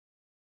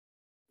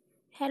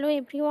Hello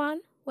everyone,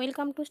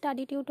 welcome to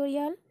study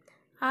tutorial.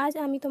 আজ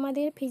আমি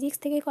তোমাদের ফিজিক্স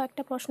থেকে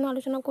কয়েকটা প্রশ্ন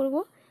আলোচনা করব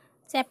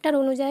চ্যাপ্টার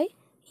অনুযায়ী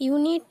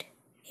ইউনিট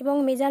এবং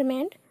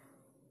মেজারমেন্ট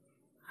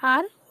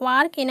আর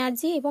ওয়ার্ক,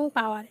 এনার্জি এবং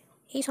পাওয়ার,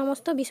 এই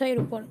সমস্ত বিষয়ের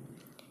উপর।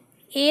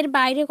 এর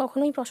বাইরে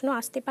কখনোই প্রশ্ন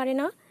আসতে পারে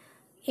না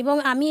এবং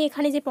আমি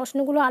এখানে যে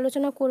প্রশ্নগুলো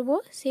আলোচনা করব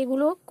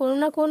সেগুলো কোনো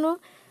না কোনো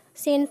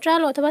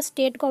সেন্ট্রাল অথবা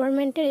স্টেট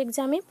গভর্নমেন্টের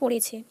এক্সামে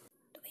পড়েছে।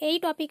 তো এই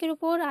টপিকের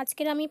উপর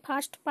আজকের আমি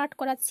ফার্স্ট পার্ট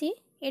করাচ্ছি,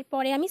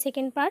 এরপরে আমি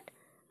সেকেন্ড পার্ট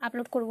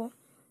আপলোড করব।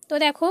 তো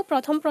দেখো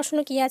প্রথম প্রশ্ন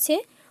কি আছে,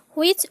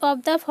 which of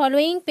the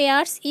following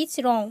pairs is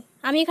wrong.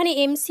 আমি এখানে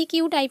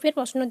এমসিকিউ টাইপের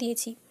প্রশ্ন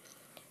দিয়েছি।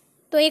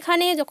 তো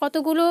এখানে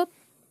কতগুলো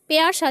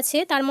পেয়ার্স আছে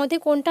তার মধ্যে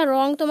কোনটা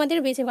রং তোমাদের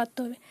বেছে করতে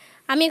হবে।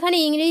 আমি এখানে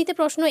ইংরেজিতে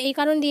প্রশ্ন এই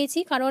কারণ দিয়েছি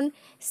কারণ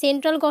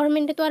সেন্ট্রাল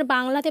গভর্নমেন্টে তো আর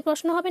বাংলাতে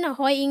প্রশ্ন হবে না,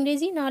 হয়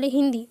ইংরেজি নাহলে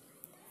হিন্দি।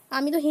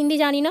 আমি তো হিন্দি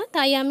জানি না,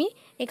 তাই আমি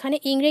এখানে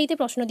ইংরেজিতে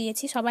প্রশ্ন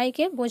দিয়েছি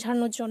সবাইকে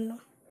বোঝানোর জন্য।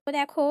 তো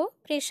দেখো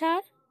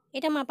প্রেশার,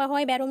 এটা মাপা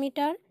হয়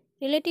barometer,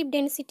 relative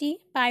density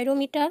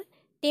pyrometer,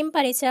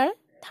 temperature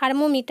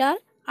thermometer,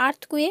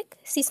 earthquake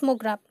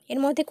seismograph. এর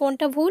মধ্যে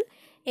কোনটা ভুল?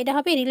 এটা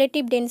হবে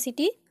রিলেটিভ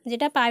ডেন্সিটি,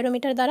 যেটা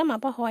পাইরোমিটার দ্বারা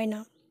মাপা হয় না।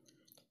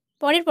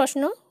 পরের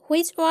প্রশ্ন,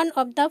 which one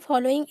of the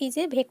following is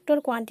a vector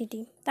quantity.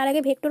 তার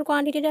আগে ভেক্টর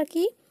কোয়ান্টিটিটা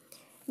কি?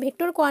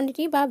 ভেক্টর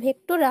কোয়ান্টিটি বা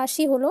ভেক্টর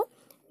রাশি হলো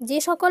যে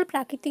সকল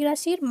প্রাকৃতিক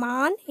রাশির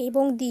মান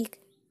এবং দিক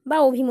বা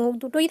অভিমুখ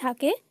দুটোই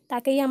থাকে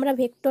তাকেই আমরা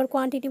ভেক্টর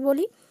কোয়ান্টিটি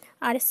বলি।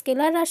 আর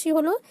স্কেলার রাশি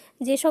হলো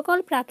যে সকল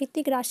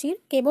প্রাকৃতিক রাশির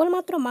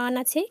কেবলমাত্র মান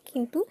আছে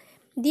কিন্তু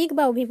দিক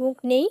বা অভিমুখ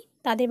নেই,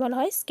 তাদের বলা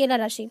হয় স্কেলার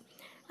রাশি।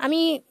 আমি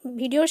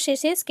ভিডিওর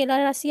শেষে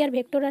স্কেলার রাশি আর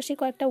ভেক্টর রাশির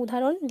কয়েকটা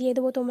উদাহরণ দিয়ে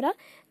দেবো, তোমরা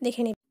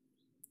দেখে নেবে।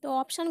 তো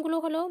অপশানগুলো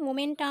হলো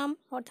মোমেন্টাম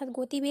অর্থাৎ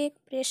গতিবেগ,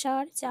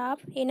 প্রেশার চাপ,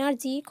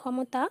 এনার্জি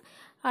ক্ষমতা,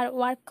 আর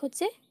ওয়ার্ক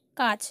হচ্ছে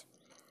কাজ।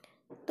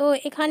 তো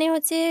এখানে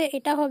হচ্ছে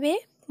এটা হবে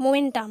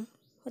মোমেন্টাম,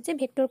 হচ্ছে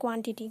ভেক্টর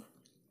কোয়ান্টিটি।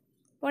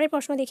 পরের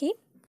প্রশ্ন দেখি।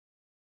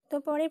 তো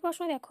পরের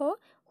প্রশ্ন দেখো,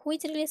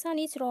 হুইচ রিলেশন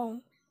ইজ রং।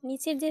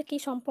 নিচের যে কী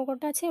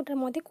সম্পর্কটা আছে ওটার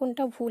মধ্যে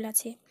কোনটা ভুল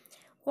আছে।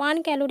 1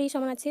 ক্যালোরি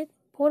সমান আছে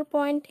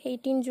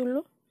 4.18 জুল,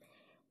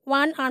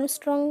 1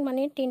 আর্মস্ট্রং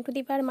মানে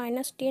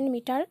 10⁻⁻10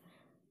 মিটার,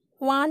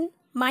 1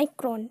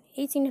 মাইক্রন,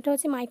 এই চিহ্নটা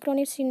হচ্ছে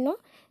মাইক্রনের চিহ্ন,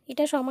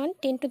 এটা সমান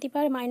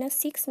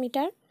 10⁻⁻6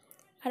 মিটার,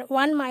 আর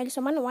 1 মাইল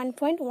সমান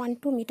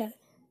 1.12 মিটার।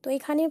 তো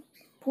এখানে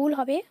ভুল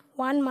হবে,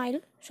 1 মাইল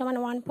সমান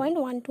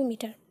 1.12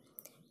 মিটার।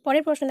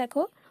 পরের প্রশ্ন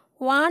দেখো,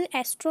 1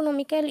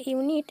 astronomical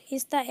unit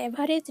is the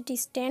average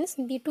distance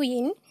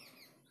between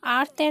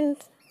earth and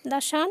the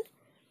sun,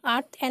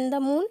 earth and the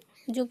moon,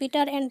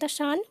 Jupiter and the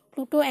sun,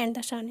 Pluto and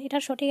the sun.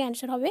 এটার সঠিক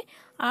অ্যান্সার হবে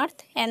আর্থ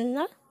অ্যান্ড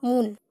দ্য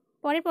মুন।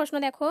 পরের প্রশ্ন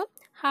দেখো,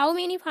 how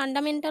many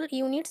fundamental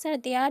units R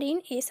there in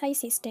SI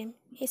system.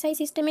 SI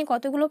সিস্টেমে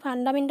কতগুলো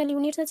fundamental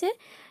units আছে?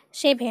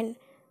 7।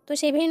 তো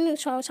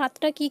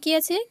 7টা কী কী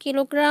আছে?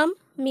 Kilogram,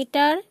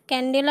 metre,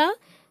 candela,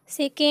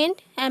 second,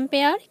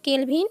 ampere,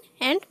 kelvin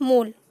and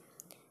মোল।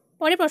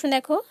 পরের প্রশ্ন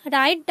দেখো,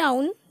 write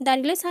down the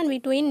relation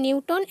between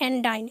Newton and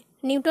dine.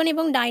 Newton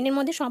এবং ডাইনের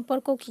মধ্যে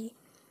সম্পর্ক কী?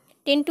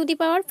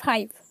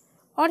 10⁵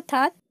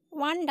 অর্থাৎ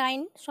 1 ডাইন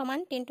সমান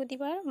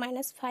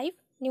 10⁻⁻5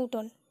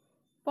 নিউটন।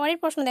 পরের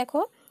প্রশ্ন দেখো,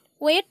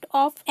 weight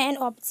of an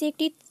object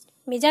is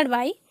measured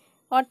by,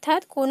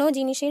 অর্থাৎ কোনো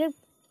জিনিসের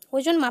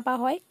ওজন মাপা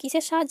হয়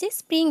কিসের সাহায্যে?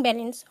 স্প্রিং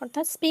ব্যালেন্স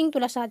অর্থাৎ স্প্রিং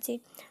তোলার সাহায্যে।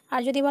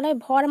 আর যদি বলা হয়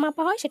ভর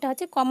মাপা হয় সেটা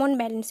হচ্ছে কমন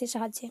ব্যালেন্সের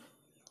সাহায্যে।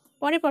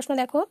 পরের প্রশ্ন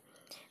দেখো,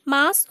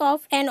 মাস of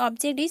an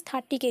object is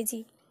 30 KG.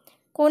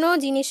 কোনো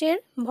জিনিসের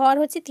ভর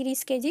হচ্ছে 30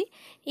 KG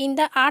in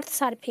the earth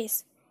surface.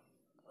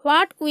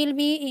 What will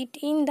be it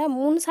in the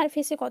moon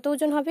সারফেসে কত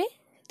ওজন হবে?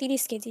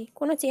 30 কেজি,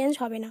 কোনো চেঞ্জ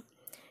হবে না।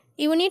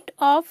 Unit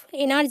of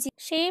energy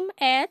same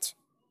as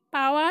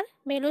power,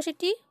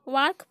 velocity,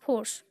 work,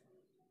 force.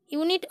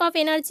 Unit of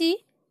energy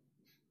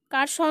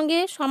কার সঙ্গে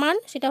সমান?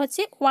 সেটা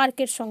হচ্ছে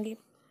ওয়ার্কের সঙ্গে।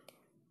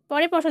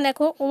 পরের প্রশ্ন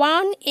দেখো,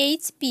 1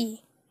 HP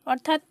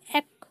অর্থাৎ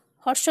 1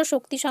 হর্ষ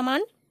শক্তি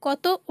সমান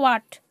কত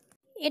ওয়াট।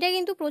 এটা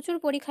কিন্তু প্রচুর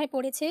পরীক্ষায়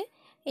পড়েছে,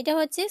 এটা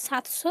হচ্ছে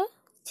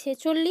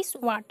 746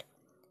 ওয়াট।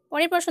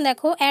 পরের প্রশ্ন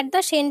দেখো, at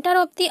the centre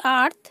of the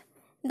earth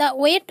the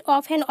weight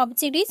of an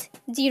object is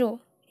 0।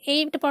 এই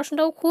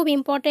প্রশ্নটাও খুব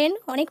ইম্পর্টেন্ট,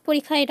 অনেক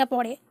পরীক্ষায় এটা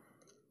পড়ে।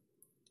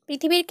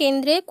 পৃথিবীর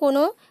কেন্দ্রে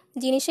কোনো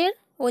জিনিসের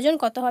ওজন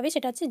কত হবে?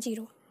 সেটা হচ্ছে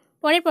 0।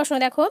 পরের প্রশ্ন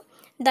দেখো,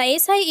 the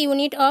SI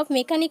unit of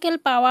mechanical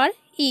power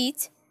is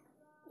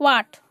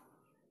watt.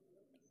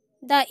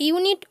 The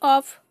unit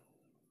of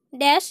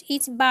dash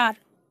is বার।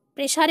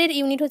 প্রেশারের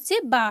ইউনিট হচ্ছে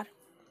বার।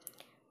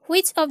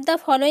 Which of the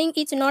following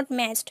is not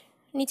matched.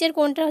 নিচের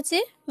কোনটা হচ্ছে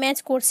ম্যাচ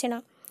করছে না?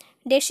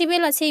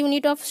 ডেসিবেল আছে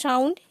ইউনিট অফ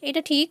সাউন্ড,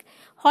 এটা ঠিক।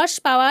 Horse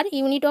power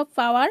unit of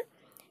power,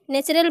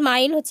 natural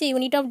mile হচ্ছে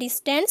unit of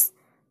distance,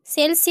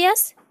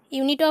 Celsius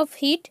unit of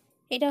heat,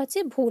 এটা হচ্ছে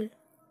ভুল।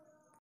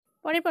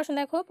 পরের প্রশ্ন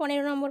দেখো,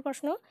 15 নম্বর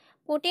প্রশ্ন,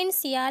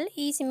 potential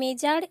is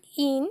measured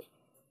in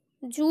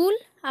joule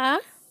R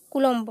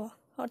coulomb,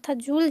 অর্থাৎ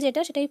জুল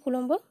যেটা সেটাই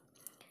coulomb.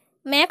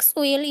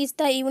 Maxwell is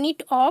the unit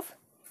of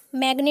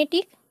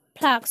magnetic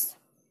flux.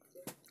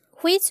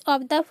 Which of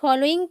the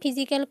following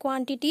physical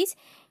quantities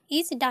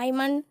is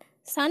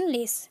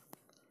dimensionless.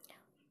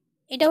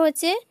 এটা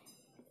হচ্ছে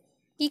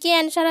কী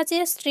অ্যান্সার আছে?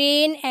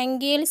 স্ট্রেন,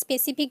 অ্যাঙ্গেল,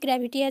 স্পেসিফিক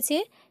গ্র্যাভিটি আছে,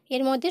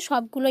 এর মধ্যে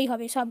সবগুলোই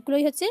হবে,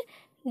 সবগুলোই হচ্ছে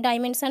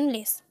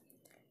ডাইমেনশনলেস।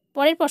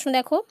 পরের প্রশ্ন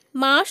দেখো,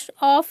 মাস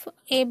of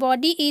A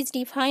body is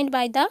defined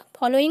by the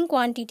following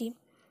quantity.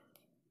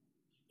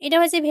 এটা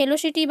হচ্ছে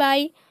velocity by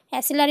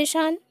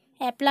অ্যাসিলারেশন,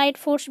 applied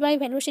force by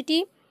velocity,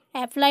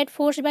 applied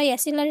force by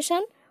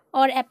অ্যাসিলারেশন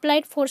or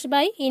applied force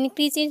by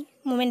increase in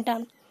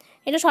momentum.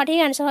 এটা সঠিক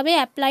অ্যান্সার হবে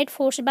অ্যাপ্লাইড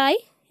ফোর্স বাই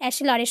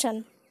অ্যাসিলারেশন।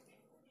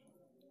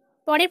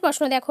 পরের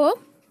প্রশ্ন দেখো,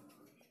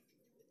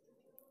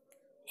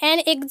 an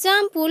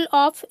example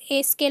of A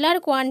scalar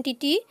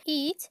quantity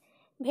is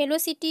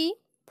velocity,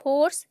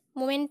 force,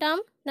 momentum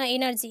না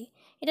energy.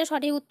 এটা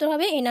সঠিক উত্তর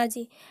হবে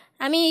এনার্জি।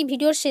 আমি এই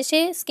ভিডিওর শেষে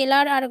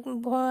স্কেলার আর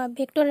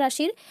ভেক্টর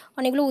রাশির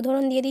অনেকগুলো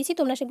উদাহরণ দিয়ে দিয়েছি,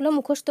 তোমরা সেগুলো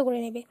মুখস্থ করে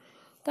নেবে,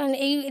 কারণ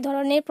এই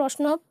ধরনের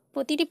প্রশ্ন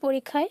প্রতিটি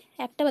পরীক্ষায়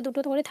একটা বা দুটো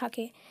করে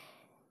থাকে।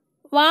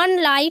 1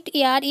 light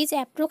year is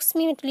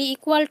approximately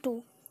equal to,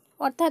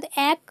 অর্থাৎ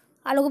 1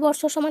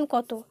 আলোকবর্ষ সমান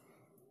কত?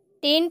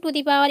 10 to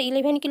the power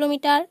 11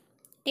 kilometre,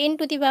 10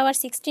 to the power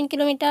 16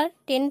 kilometre,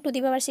 10 to the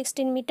power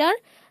 16 metre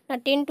না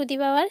 10 টু দি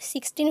পাওয়ার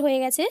 16 হয়ে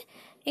গেছে,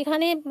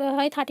 এখানে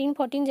হয় 13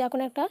 14 যা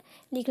কোনো একটা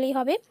লিখলেই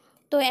হবে।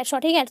 তো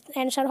সঠিক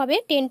অ্যান্সার হবে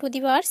 10 টু দি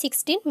পাওয়ার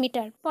 16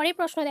 মিটার। পরের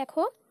প্রশ্ন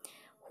দেখো,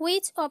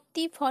 which of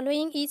the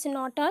following is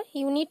not a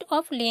unit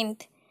of length.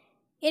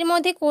 এর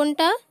মধ্যে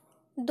কোনটা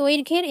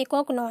দৈর্ঘ্যের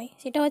একক নয়?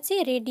 সেটা হচ্ছে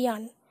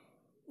রেডিয়ান।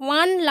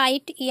 1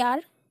 লাইট ইয়ার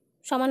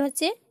সমান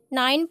হচ্ছে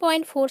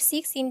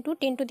 9.46 into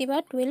 10 to the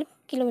power 12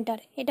 kilometre,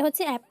 এটা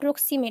হচ্ছে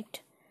অ্যাপ্রক্সিমেট।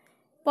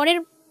 পরের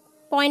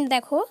পয়েন্ট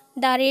দেখো,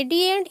 the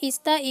radiant is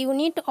the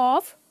unit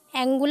of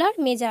angular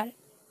measure.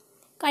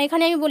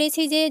 এখানে আমি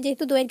বলেছি যে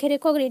যেহেতু দৈর্ঘ্যের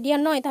একক রেডিয়ান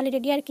নয়, তাহলে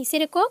রেডিয়ার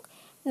কিসের একক?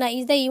 না,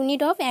 is the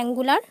unit of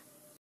angular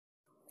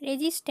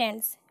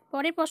resistance.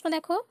 পরের প্রশ্ন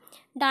দেখো,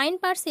 ডাইন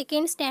per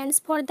second stands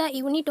for the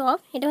unit of,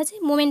 এটা হচ্ছে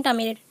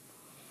মোমেন্টামের।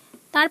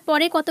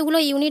 তারপরে কতগুলো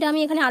ইউনিট আমি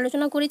এখানে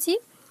আলোচনা করেছি।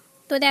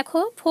 তো দেখো,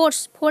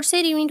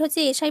 ফোর্সের ইউনিট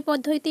হচ্ছে এসআই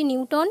পদ্ধতিতে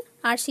নিউটন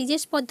আর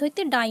সিজেস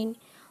পদ্ধতিতে ডাইন।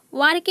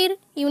 ওয়ার্কের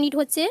ইউনিট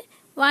হচ্ছে,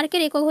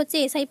 ওয়ার্কের একক হচ্ছে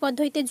এসআই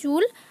পদ্ধতিতে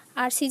জুল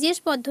আর সিজেস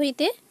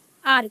পদ্ধতিতে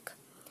আর্ক।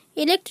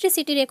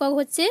 ইলেকট্রিসিটির একক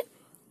হচ্ছে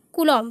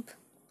কুলম্ব।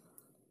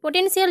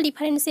 পোটেনশিয়াল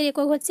ডিফারেন্সের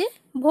একক হচ্ছে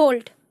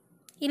ভোল্ট।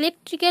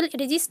 ইলেকট্রিক্যাল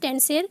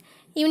রেজিস্ট্যান্সের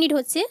ইউনিট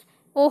হচ্ছে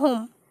ওহম।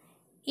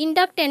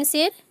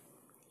 ইন্ডাকট্যান্সের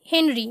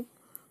হেনরি।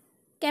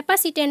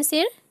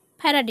 ক্যাপাসিট্যান্সের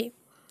ফ্যারাডে।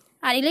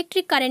 আর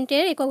ইলেকট্রিক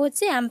কারেন্টের একক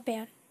হচ্ছে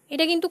অ্যাম্পেয়ার।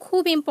 এটা কিন্তু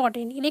খুব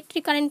ইম্পর্টেন্ট,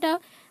 ইলেকট্রিক কারেন্টটা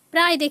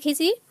প্রায়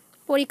দেখেছি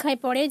পরীক্ষায়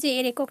পড়ে যে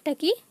এর এককটা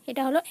কি,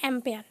 এটা হলো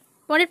অ্যাম্পেয়ার।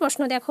 পরের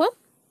প্রশ্ন দেখো,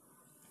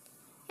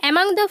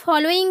 among the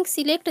following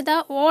select the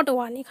odd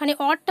one. এখানে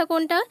অডটা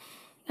কোনটা?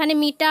 এখানে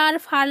মিটার,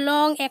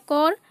 ফারলং,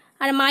 একর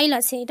আর মাইল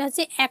আছে, এটা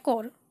হচ্ছে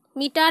একর।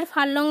 মিটার,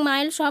 ফারলং,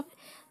 মাইল সব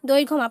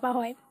দৈর্ঘ্য মাপা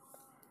হয়।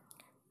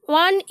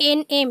 1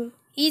 nm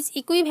is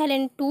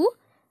equivalent to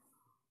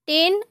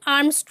 10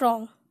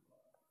 Armstrong.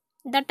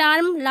 The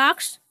term lux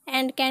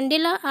and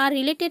candela are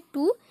related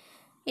to,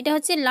 এটা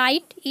হচ্ছে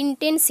light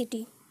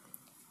intensity.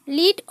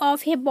 Lead of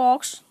A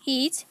box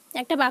is,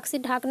 একটা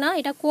বাক্সের ঢাকনা,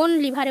 এটা কোন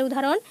লিভারের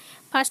উদাহরণ?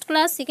 First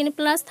class, second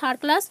class, third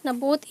class না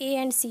বোথ এ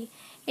অ্যান্ড সি?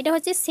 এটা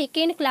হচ্ছে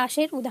সেকেন্ড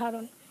ক্লাসের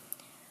উদাহরণ,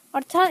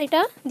 অর্থাৎ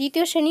এটা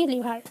দ্বিতীয় শ্রেণীর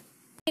লিভার।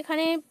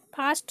 এখানে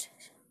first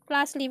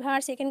class liver,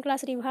 second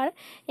class liver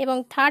এবং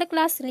থার্ড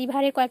ক্লাস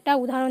লিভারের কয়েকটা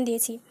উদাহরণ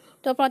দিয়েছি।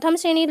 তো প্রথম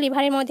শ্রেণীর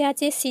লিভারের মধ্যে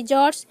আছে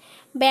সিজর্স,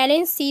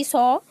 balance C saw,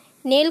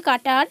 nail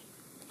cutter,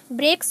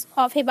 ব্রেকস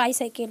of A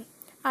bicycle.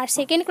 R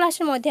second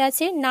ক্লাসের মধ্যে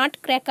আছে nut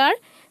cracker,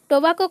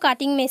 tobacco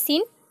cutting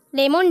machine,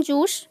 lemon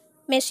juice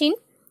machine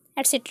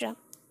etcetera.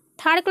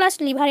 Third class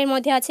লিভারের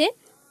মধ্যে আছে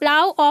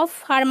plough of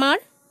farmer,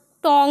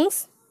 tongs,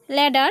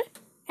 ladder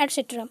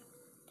etcetera.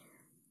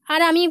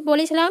 আর আমি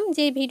বলেছিলাম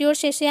যে ভিডিওর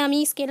শেষে আমি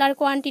স্কেলার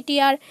কোয়ান্টিটি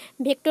আর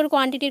ভেক্টর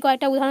কোয়ান্টিটির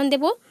কয়েকটা উদাহরণ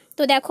দেব।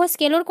 তো দেখো,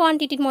 স্কেলার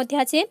কোয়ান্টিটির মধ্যে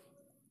আছে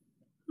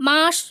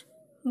মাস,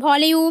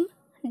 volume,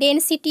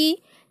 density,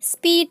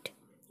 speed,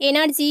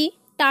 energy,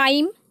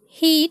 time,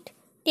 hit,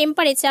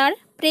 temperature,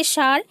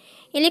 pressure,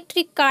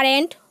 electric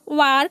current,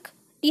 work,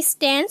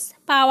 distance,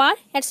 পাওয়ার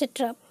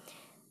অ্যাটসেট্রা।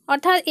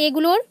 অর্থাৎ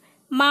এগুলোর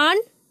মান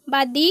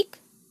বা দিক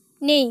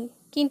নেই,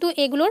 কিন্তু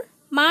এগুলোর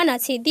মান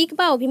আছে, দিক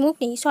বা অভিমুখ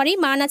নেই।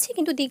 মান আছে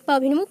কিন্তু দিক বা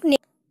অভিমুখ নেই।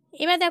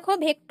 এবার দেখো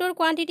ভেক্টর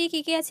কোয়ান্টিটি কী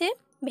কী আছে?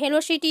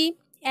 Velocity,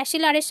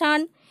 অ্যাসিলারেশন,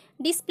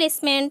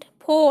 displacement,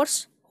 force,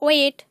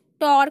 wait,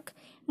 torque,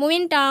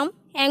 momentum,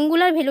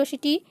 angular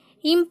velocity,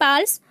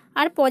 impulse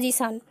আর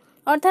পজিশান।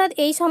 অর্থাৎ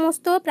এই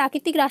সমস্ত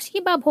প্রাকৃতিক রাশি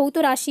বা ভৌত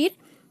রাশির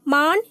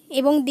মান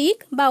এবং দিক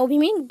বা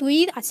অভিমুখ দুই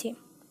আছে।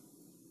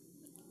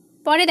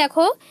 পরে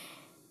দেখো,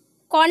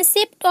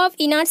 concept of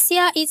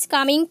inertia is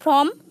coming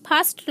from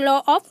first law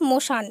of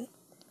motion.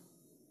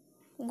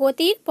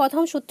 গতির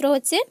প্রথম সূত্র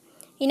হচ্ছে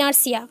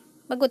ইনার্সিয়া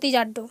বা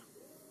গতিজাড্য।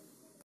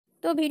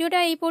 তো ভিডিওটা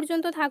এই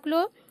পর্যন্ত থাকলো।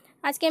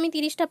 আজকে আমি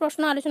 30টা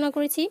প্রশ্ন আলোচনা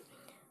করেছি,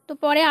 তো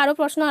পরে আরও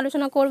প্রশ্ন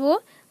আলোচনা করব।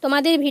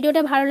 তোমাদের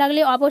ভিডিওটা ভালো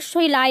লাগলে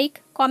অবশ্যই লাইক,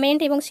 কমেন্ট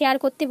এবং শেয়ার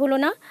করতে ভুলো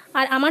না।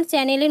 আর আমার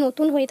চ্যানেলে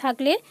নতুন হয়ে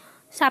থাকলে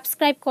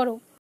সাবস্ক্রাইব করো।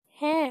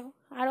 হ্যাঁ,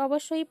 আর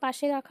অবশ্যই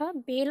পাশে রাখা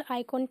বেল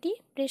আইকনটি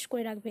প্রেস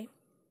করে রাখবে।